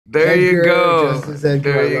There you Edgar, go. Justice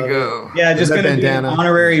Edgar, There I you love go. it. Yeah, just And that gonna be an bandana.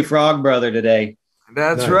 honorary frog brother today.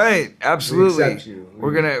 That's Nice. right. We Absolutely. accept you.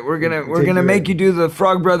 We're take gonna you make in. you do the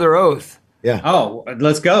Frog Brother oath. Yeah. Oh,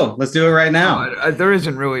 let's go. Let's do it right now. There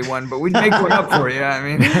isn't really one, but we'd make one up for you. I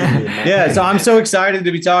mean, Yeah, so I'm so excited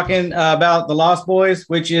to be talking about The Lost Boys,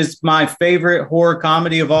 which is my favorite horror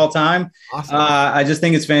comedy of all time. Awesome. I just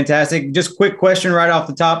think it's fantastic. Just quick question right off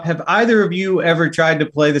the top. Have either of you ever tried to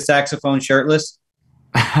play the saxophone shirtless?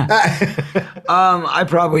 I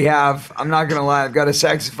probably have. I'm not gonna lie. I've got a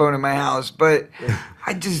saxophone in my house, but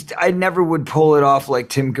I never would pull it off like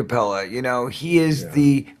Tim Capella. You know, he is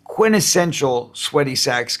the quintessential sweaty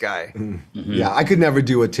sax guy. Yeah, I could never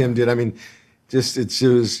do what Tim did. I mean, it was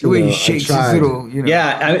The way he shakes his little,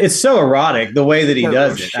 Yeah, it's so erotic the way that he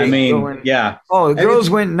does it. I mean, yeah. Oh, the girls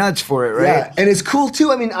went nuts for it, right? Yeah, and it's cool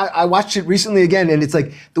too. I mean, I watched it recently again, and it's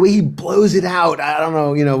like the way he blows it out. I don't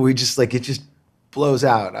know, we just like it just blows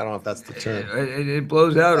out. I don't know if that's the term. It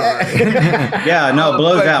blows out already. Yeah, no, it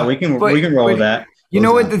blows out. We can roll with that. You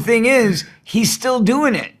know what the thing is? He's still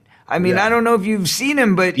doing it. I mean, I don't know if you've seen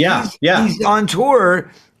him, but he's on tour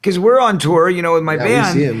because we're on tour, with my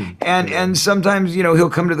band. We see him. And sometimes, he'll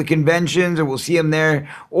come to the conventions or we'll see him there.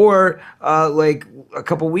 Or like a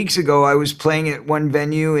couple weeks ago, I was playing at one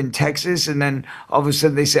venue in Texas, and then all of a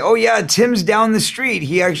sudden they say, "Oh yeah, Tim's down the street.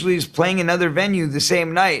 He actually is playing another venue the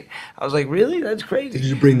same night." I was like, "Really? That's crazy." Did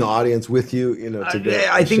you bring the audience with you?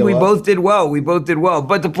 I think we both did well. We both did well.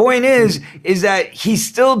 But the point is that he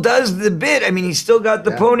still does the bit. I mean, he's still got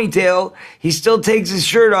the ponytail. He still takes his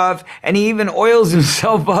shirt off, and he even oils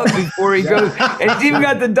himself up before he goes. And he's even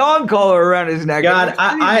got the dog collar around his neck. God,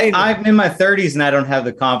 I'm in my 30s and I don't have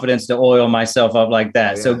the confidence to oil myself up like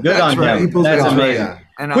that. So good on him. That's amazing. Yeah.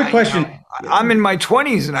 And Quick question. I'm in my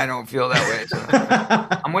 20s and I don't feel that way. So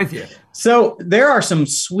I'm with you. So there are some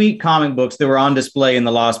sweet comic books that were on display in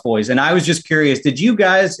The Lost Boys. And I was just curious, did you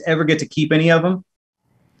guys ever get to keep any of them?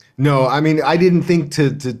 No, I mean, I didn't think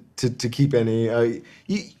to keep any.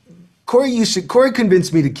 Corey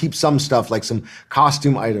convinced me to keep some stuff, like some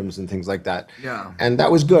costume items and things like that. Yeah. And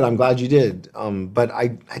that was good. I'm glad you did. But I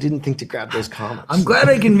didn't think to grab those comics. I'm glad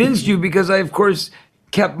I convinced you because I, of course,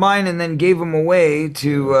 kept mine and then gave them away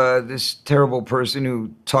to this terrible person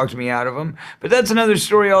who talked me out of them. But that's another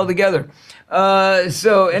story altogether.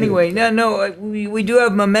 So anyway, we do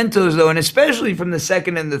have mementos though, and especially from the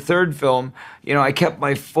second and the third film, I kept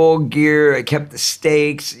my full gear, I kept the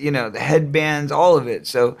stakes, the headbands, all of it.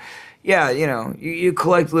 So yeah, you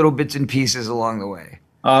collect little bits and pieces along the way.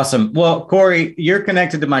 Awesome. Well, Corey, you're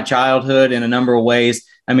connected to my childhood in a number of ways.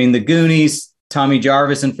 I mean, the Goonies, Tommy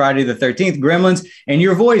Jarvis and Friday the 13th, Gremlins, and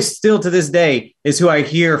your voice still to this day is who I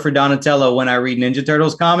hear for Donatello when I read Ninja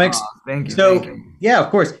Turtles comics. Oh, thank you. So, thank you. Yeah, of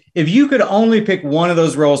course. If you could only pick one of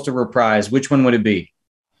those roles to reprise, which one would it be?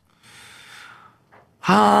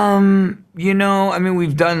 I mean,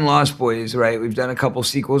 we've done Lost Boys, right? We've done a couple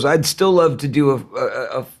sequels. I'd still love to do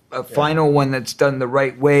a final one that's done the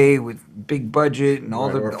right way with big budget and all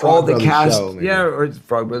the cast. Show, or the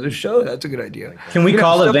Frog Brothers show. That's a good idea. Can we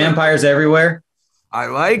call it Vampires Everywhere? I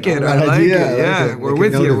like it. I like it. Yeah, we're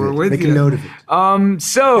with you. We're with you. Make a note of it.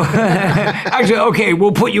 So actually, okay,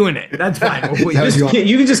 we'll put you in it. That's fine. We'll put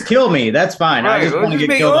you can just kill me. That's fine. Right. I just want to get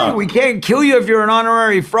killed off. We can't kill you if you're an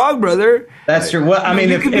honorary Frog Brother. That's true. Well, I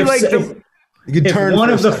mean, if one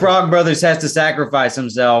of the Frog Brothers has to sacrifice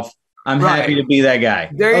himself, I'm happy to be that guy.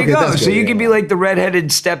 There you go. So you could be like the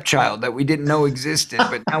redheaded stepchild that we didn't know existed,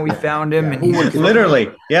 but now we found him. And he's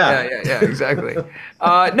literally, yeah, exactly.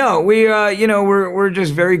 We're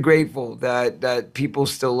just very grateful that people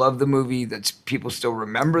still love the movie, that people still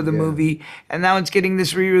remember the movie, and now it's getting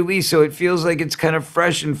this re-release, so it feels like it's kind of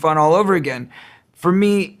fresh and fun all over again. For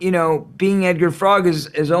me, being Edgar Frog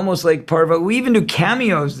is almost like part of it. We even do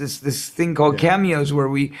cameos, this thing called cameos where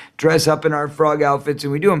we dress up in our frog outfits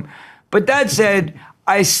and we do them. But that said,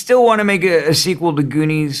 I still want to make a sequel to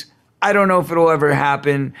Goonies. I don't know if it'll ever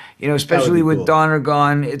happen, especially with Dawn or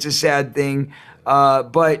Gone. It's a sad thing.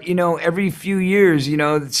 But, every few years,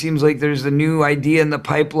 it seems like there's a new idea in the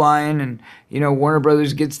pipeline and, Warner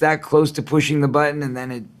Brothers gets that close to pushing the button and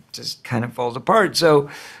then it just kind of falls apart. So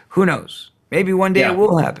who knows? Maybe one day it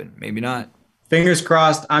will happen. Maybe not. Fingers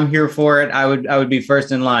crossed. I'm here for it. I would be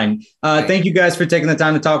first in line. Thank you guys for taking the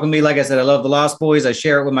time to talk with me. Like I said, I love The Lost Boys. I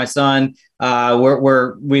share it with my son.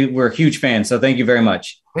 We're huge fans. So thank you very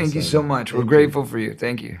much. Thank you so much. We're grateful for you.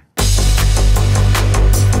 Thank you.